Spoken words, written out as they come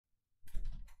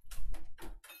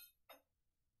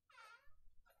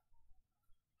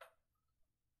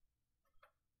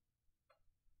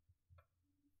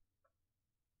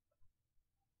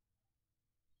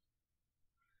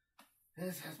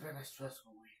This has been a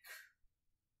stressful week.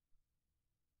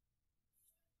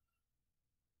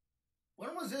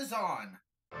 When was this on?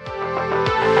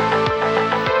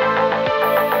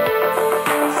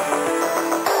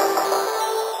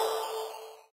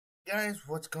 Guys,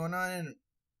 what's going on?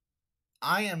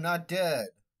 I am not dead.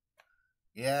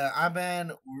 Yeah, I've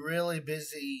been really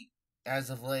busy as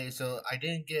of late, so I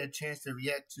didn't get a chance to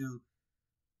react to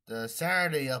the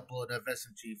Saturday upload of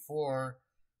SMG4,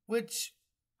 which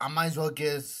I might as well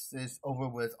get this over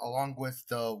with, along with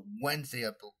the Wednesday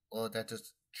upload that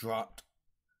just dropped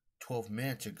 12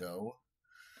 minutes ago.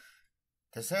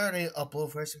 The Saturday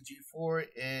upload for SMG4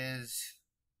 is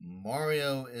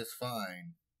Mario is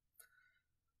Fine.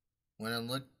 When I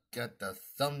look at the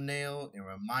thumbnail, it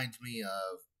reminds me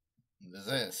of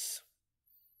this.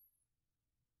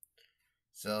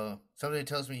 So, something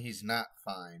tells me he's not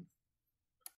fine.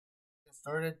 Get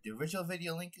started. The original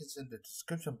video link is in the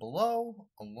description below,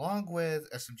 along with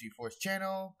SMG4's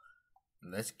channel.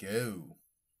 Let's go.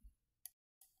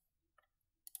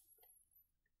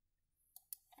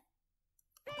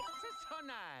 Pizza's so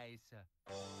nice.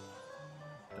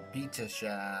 The pizza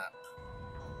shop.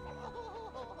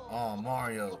 Oh,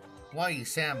 Mario. Why are you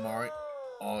sad, Mario?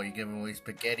 Oh, you're giving away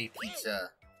spaghetti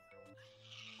pizza.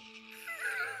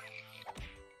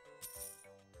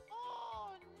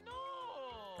 Oh, no.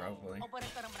 Probably.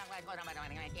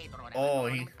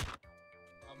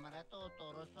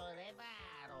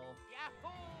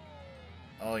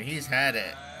 Oh, he's had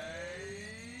it.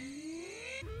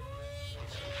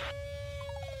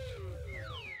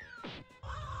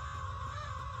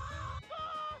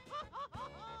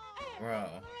 Bro.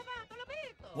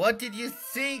 What did you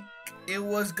think it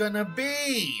was gonna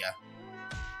be?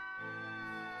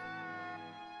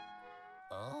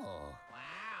 Oh.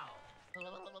 Wow.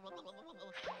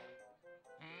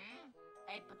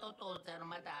 Ay, patutusan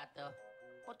matato.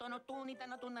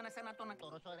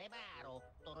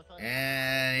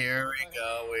 And here we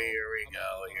go, here we go,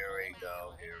 here we go,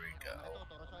 here we go.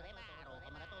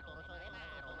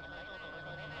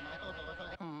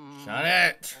 Shut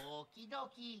it!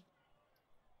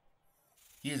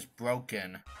 He is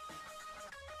broken.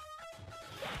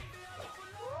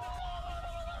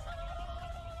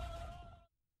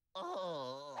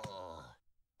 Oh.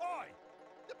 Oi!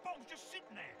 The boat's just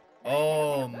sitting there.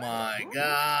 Oh my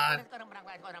god.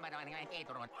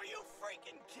 Are you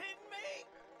freaking kidding me?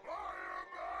 I am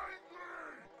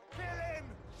angry! Kill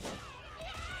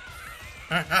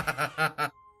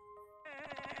him!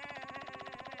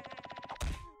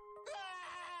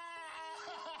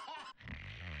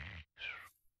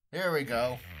 Here we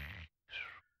go.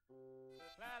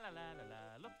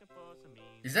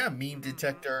 Is that a meme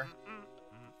detector?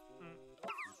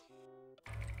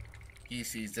 He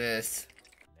sees this.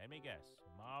 Let me guess,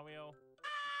 Mario.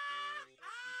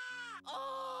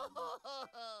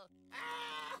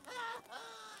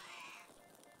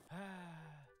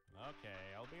 Okay,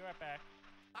 I'll be right back.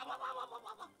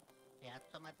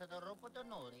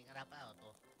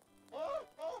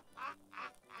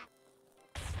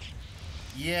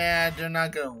 Yeah, they're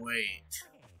not gonna wait.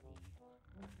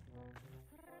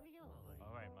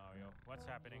 Alright, Mario, what's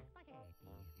happening?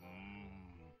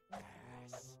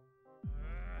 Yes.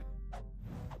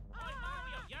 Hey,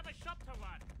 Mario, you have a shop to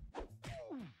run!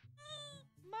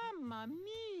 Mamma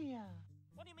mia!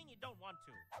 What do you mean you don't want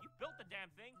to? You built the damn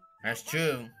thing! That's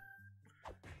true.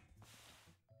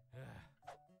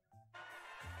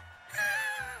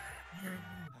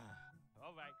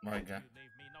 Alright, My you God.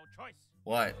 leave me no choice.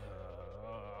 What?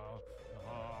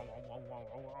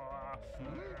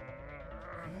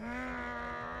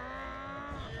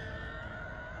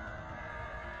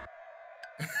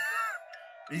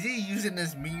 Is he using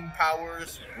his meme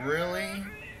powers? Really?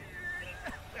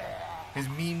 His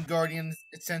meme guardian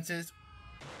senses?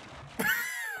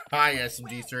 Hi,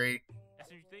 SMG3.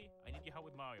 SMG3, I need your help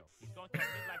with Mario. He's going through a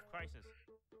midlife crisis.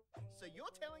 So you're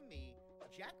telling me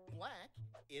Jack Black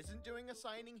isn't doing a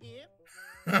signing here?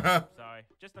 Sorry,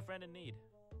 just a friend in need.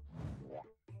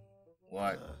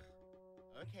 What?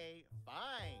 Okay,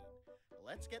 fine.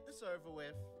 Let's get this over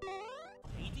with.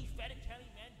 Lazy fat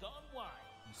Italian man gone wild.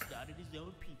 He started his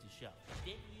own pizza shop,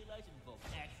 then realized it involved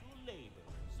actual labor.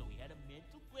 So he had a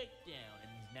mental breakdown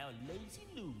and he's now a lazy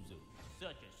loser.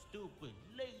 Such a stupid,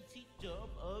 lazy,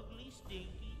 dumb, ugly,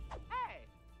 stinky. Hey!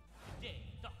 Today,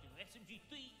 Dr.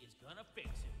 SMG3 is gonna fix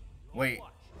him. Wait.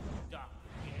 Watch.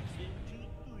 Dr.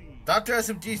 SMG3. Dr.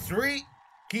 SMG3?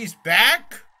 He's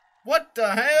back? What the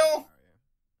hell?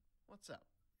 What's up?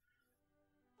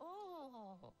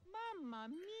 Oh, mamma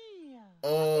mia!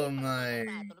 Oh my.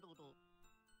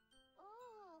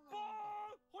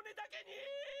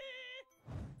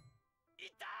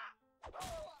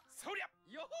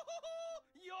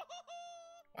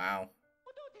 Wow.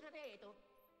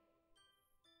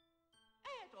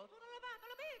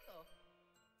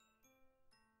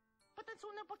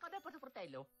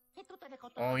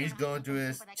 Oh, he's going to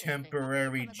his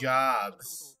temporary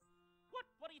jobs. What?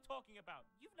 What are you talking about?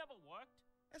 You've never worked?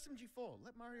 SMG4,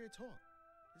 let Mario talk.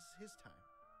 This is his time.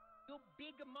 You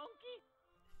big monkey?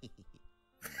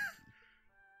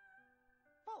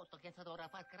 Posto che sa ora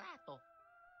far grato.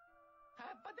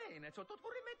 Va bene, sotto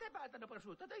corrimete e vada da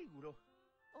prosciutto, da giuro.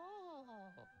 Oh.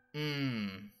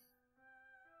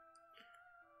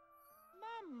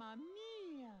 Mamma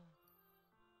mia.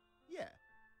 Yeah,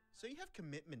 so you have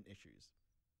commitment issues.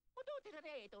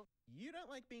 You don't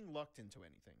like being locked into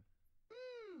anything.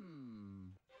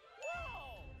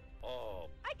 Whoa! Oh.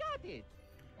 I got it.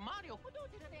 Mario,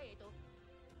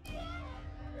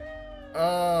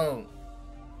 Oh.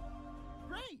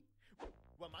 Great!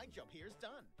 Well, my job here is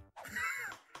done.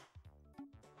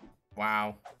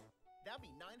 Wow. That'll be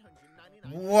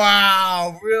 $999.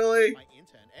 Wow, really? My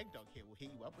intern, Eggdog here, will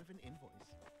hit you up with an invoice.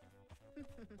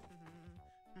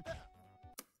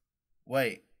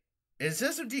 Wait, is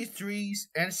SMG3's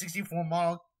N64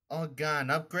 model got an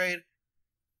upgrade?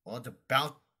 Well, it's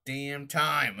about damn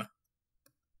time.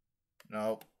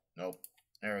 Nope.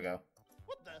 There we go.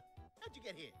 What the? How'd you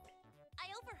get here?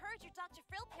 I overheard your Dr.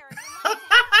 Frill parrot. Your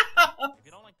If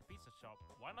you don't like the pizza shop,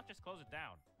 why not just close it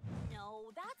down?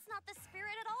 No, that's not the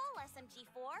spirit at all,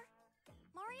 SMG4.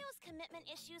 Mario's commitment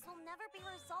issues will never be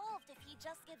resolved if he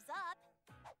just gives up.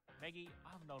 Maggie,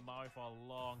 I've known Mario for a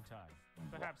long time.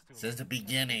 Perhaps too Since the long.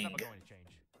 beginning. It's never going to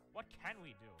change. What can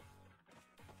we do?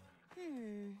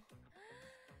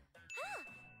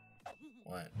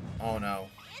 What? Oh no.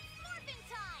 It's morphing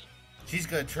time! She's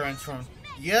gonna transform.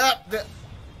 Yep!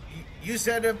 You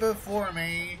said it before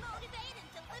me. Motivate and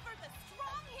deliver the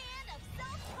strong hand of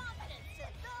self-confidence to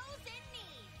those in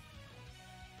need.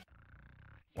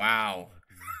 Wow.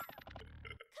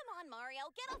 Come on,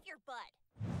 Mario, get off your butt.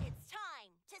 It's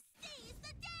time to seize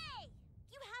the day!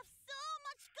 You have so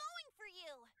much going for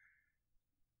you!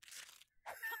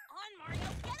 Come on, Mario,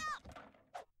 get up!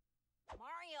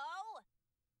 Mario!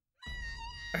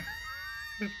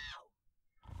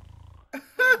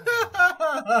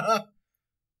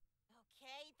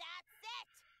 Okay, that's it!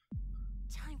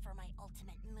 Time for my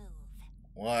ultimate move.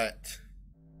 What?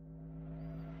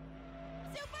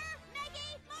 Super Mega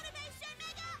Motivation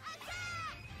Mega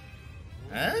Attack!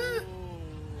 Huh?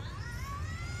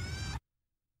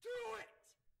 Do it!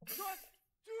 Just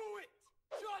do it!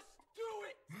 Just do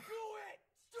it! Do it!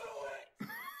 Do it!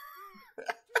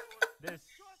 This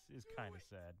is kind of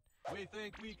sad. We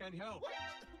think we can help. What?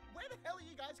 Where the hell are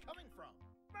you guys coming from?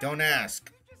 Don't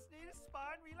ask. We just need a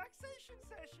spa and relaxation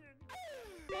session.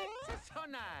 That's so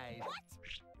nice. What?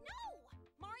 No!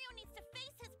 Mario needs to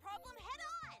face his problem head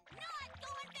on, not go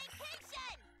on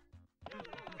vacation!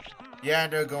 Yeah,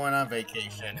 they're going on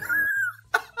vacation.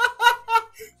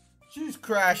 She's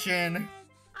crashing.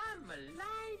 I'm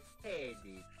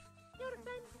light-headed. You're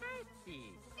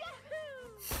fantastic.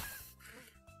 Yahoo!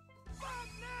 Stop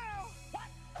now!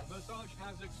 Massage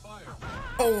has expired.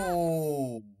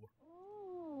 Oh.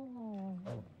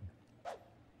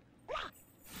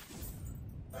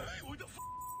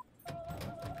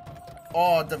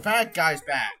 Oh, the fat guy's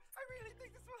back. I really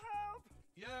think this will help.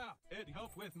 Yeah, it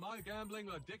helped with my gambling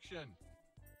addiction.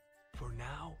 For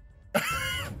now.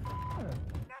 Nothing.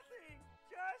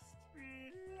 Just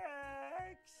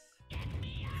relax.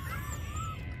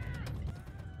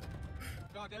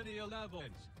 Got any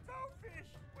 11s? Goldfish.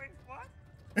 Wait, what?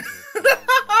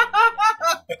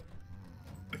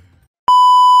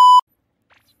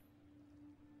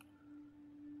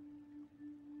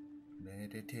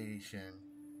 Meditation.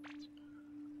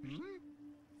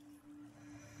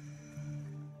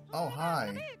 Oh,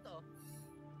 hi.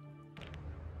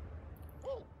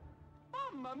 Oh,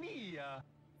 mamma mia.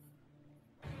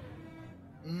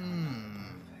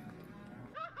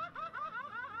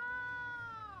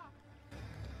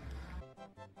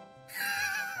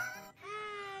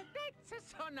 That's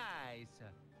so nice.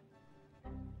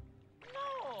 No.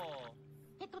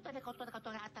 E tutte le cotture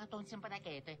catturate con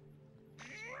simpaticate.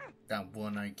 That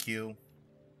one IQ.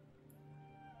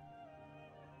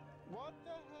 What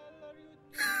the hell are you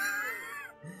doing?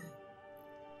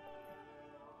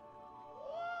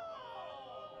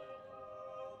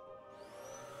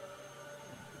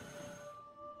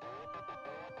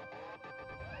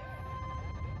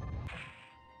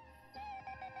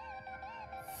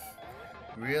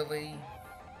 Really?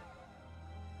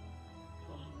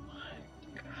 My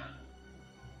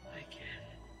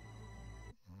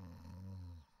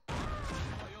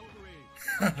ovaries.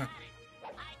 I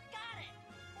got it!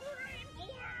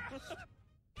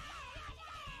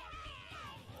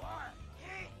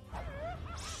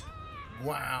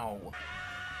 Wow.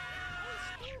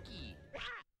 Stinky.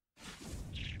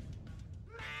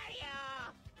 Mario!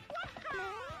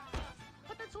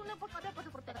 Potenzone potrebbe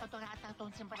portare a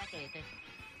un simpaticete.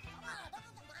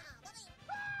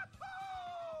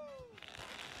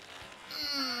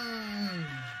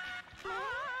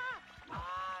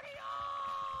 Mario!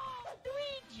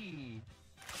 Luigi!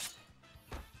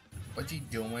 What's he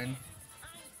doing?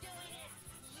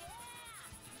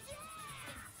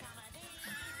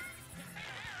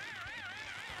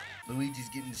 Luigi's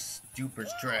getting super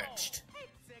stretched.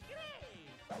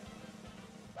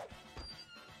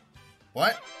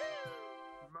 What?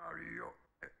 Mario.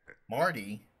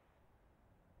 Marty?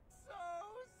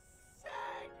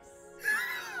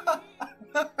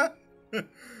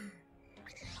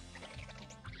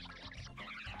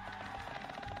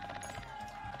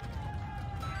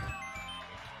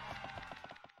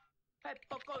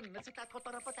 Pokon, nasitakot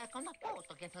na potekon na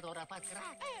poto che sarà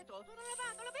passato. Tu non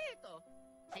l'ho visto.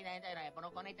 Si ne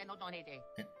telefono con i tenutoniti.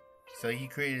 So he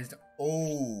created his...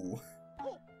 Oh!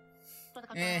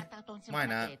 Why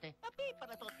not?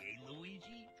 Hey,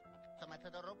 Luigi. Insomma, ti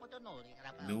do roba d'onore.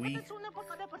 Louis? Potenzone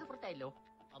potrebbe per fratello.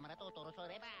 O me la tutto so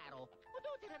revaro. O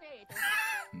tu ti redo.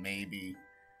 Maybe.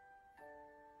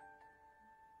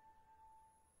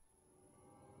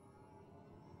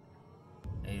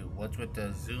 Hey, what's with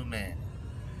the zoom in?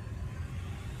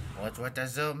 What's with the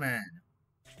zoom in?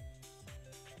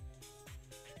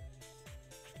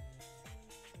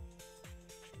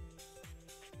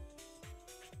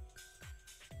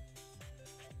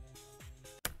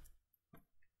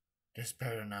 This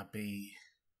better not be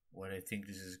what I think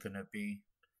this is gonna be.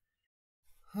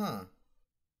 Huh.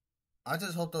 I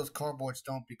just hope those cardboards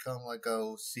don't become like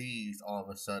OCs all of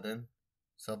a sudden.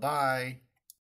 So bye.